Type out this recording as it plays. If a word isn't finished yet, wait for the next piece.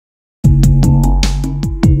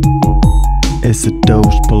It's a Doge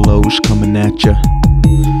Pologe coming at ya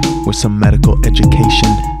with some medical education.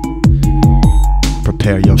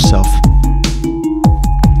 Prepare yourself.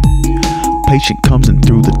 Patient comes in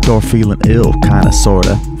through the door feeling ill, kinda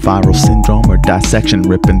sorta. Viral syndrome or dissection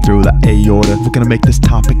ripping through the aorta. We're gonna make this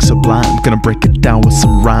topic sublime, gonna break it down with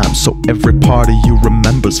some rhymes so every part of you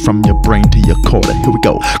remembers from your brain to your corda. Here we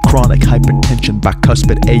go. Chronic hypertension,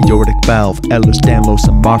 bicuspid aortic valve, Ehlers-Danlos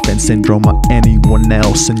and Marfan syndrome, or anyone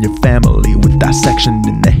else in your family with dissection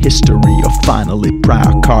in the history, or finally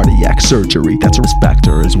prior cardiac surgery. That's a risk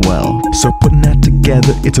factor as well. So putting that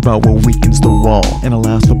together, it's about what weakens the wall and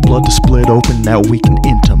allows the blood to split open that weakened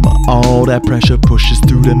intima. All that pressure pushes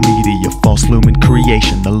through the media, false lumen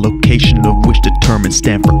creation, the location of which determines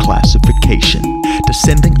Stanford classification.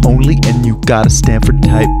 Descending only, and you gotta stand for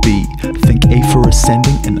type B. Think A for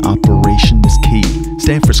ascending, and operation is key.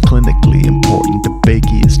 Stanford's clinically important, the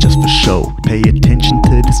biggie is just for show. Pay attention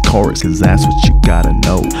to this chorus, cause that's what you gotta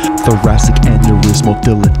know. Thoracic aneurysmal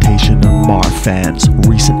dilatation or Marfan's,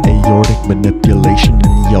 recent aortic manipulation,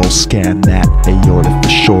 and you'll scan that aorta for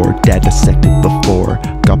sure. That dissected before.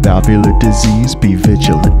 Got valvular disease, be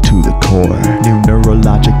vigilant to the core. New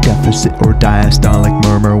neurologic deficit or diastolic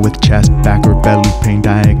murmur with chest, back or belly pain,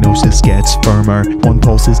 diagnosis gets firmer. One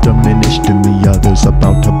pulse is diminished and the other's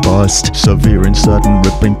about to bust. Severe and sudden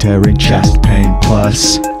ripping, tearing chest pain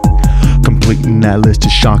plus. Completing that list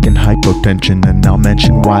is shock and hypotension, and I'll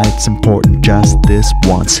mention why it's important just this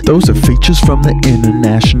once. Those are features from the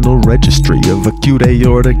International Registry of Acute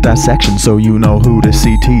Aortic Dissection, so you know who to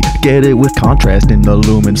CT. Get it with contrast in the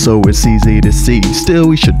lumen so it's easy to see. Still,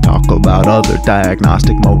 we should talk about other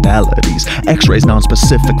diagnostic modalities. X-rays,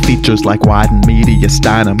 non-specific features like widen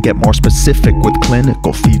mediastinum get more specific with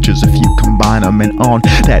clinical features if you combine them. And on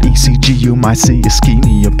that ECG you might see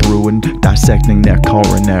ischemia brewing. Dissecting their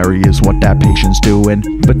coronary is what that patient's doing.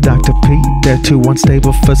 But Dr. P, they're too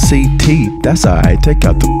unstable for CT. That's alright, take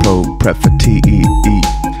out the probe, prep for TEE.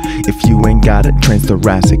 If you ain't got it,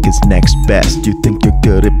 transthoracic is next best. You think you're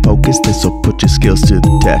good at POCUS, this'll put your skills to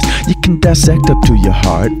the test. You can dissect up to your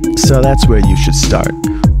heart, so that's where you should start.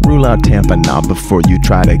 Rule out tamponade before you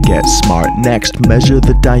try to get smart. Next, measure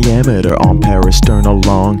the diameter on peristernal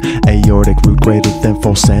long. Aortic root greater than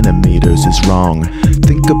 4 centimeters is wrong.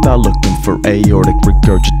 Think about looking for aortic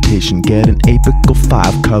regurgitation. Get an apical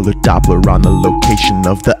 5-color Doppler on the location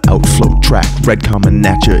of the outflow tract. Red coming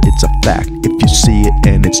at you, it's a fact. If you see it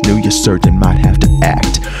and it's new, your surgeon might have to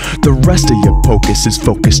act. The rest of your POCUS is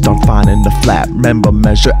focused on finding the flap. Remember,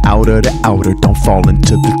 measure outer to outer, don't fall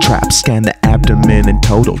into the trap. Scan the abdomen in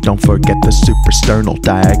total, don't forget the suprasternal.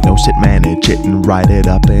 Diagnose it, manage it, and write it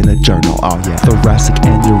up in a journal. Oh yeah. Thoracic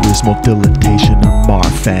aneurysmal dilatation or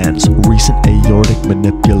Marfan's, recent aortic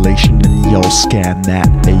manipulation, and you'll scan that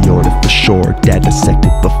aorta for sure. That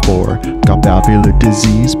dissected before. Got valvular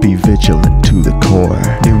disease, be vigilant to the core.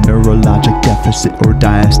 New neurologic deficit or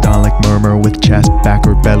diastolic murmur with chest, back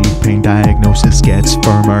or belly pain, diagnosis gets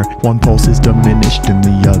firmer. One pulse is diminished and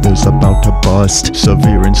the other's about to bust.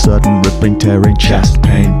 Severe and sudden ripping, tearing chest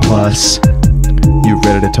pain plus. You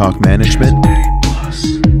ready to talk management?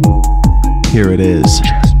 Here it is.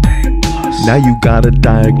 Now you got a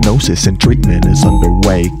diagnosis and treatment is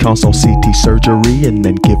underway. Consult CT surgery and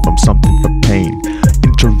then give them something for pain.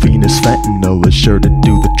 Intravenous fentanyl is sure to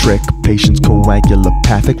do the trick. Patients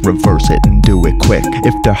coagulopathic, reverse it and do it quick.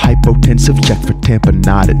 If they're hypotensive, check for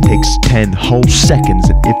tamponade. It takes 10 whole seconds,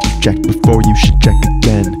 and if you checked before, you should check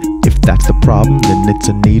again. If that's the problem, then it's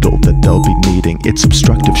a needle that they'll be needing. It's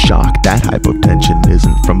obstructive shock, that hypotension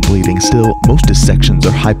isn't from bleeding. Still, most dissections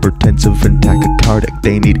are hypertensive and tachycardic.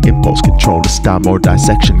 They need impulse control to stop more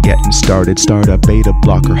dissection getting started. Start a beta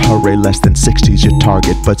blocker, heart rate less than 60 is your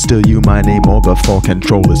target, but still you might need more before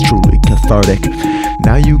control is truly cathartic.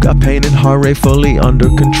 Now you got pain and heart rate fully under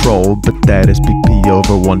control, but that SPP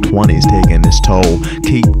over 120 is taking its toll.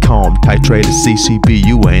 Keep calm, titrate a CCB,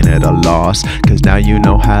 you ain't at a loss, cause now you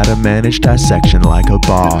know how to manage dissection like a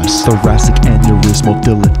boss. Thoracic aneurysmal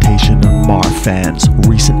dilatation or Marfan's,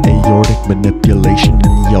 recent aortic manipulation,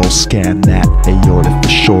 and you'll scan that aorta for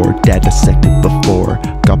sure. That dissected before.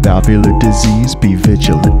 Got valvular disease, be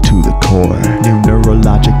vigilant to the core. New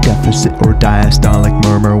neurologic deficit or diastolic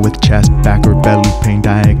murmur with chest, back or belly pain,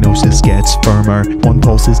 diagnosis gets firmer. One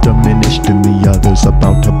pulse is diminished and the other's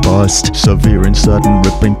about to bust. Severe and sudden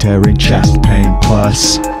ripping, tearing chest pain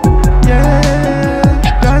plus. Yeah,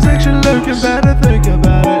 dissection looking better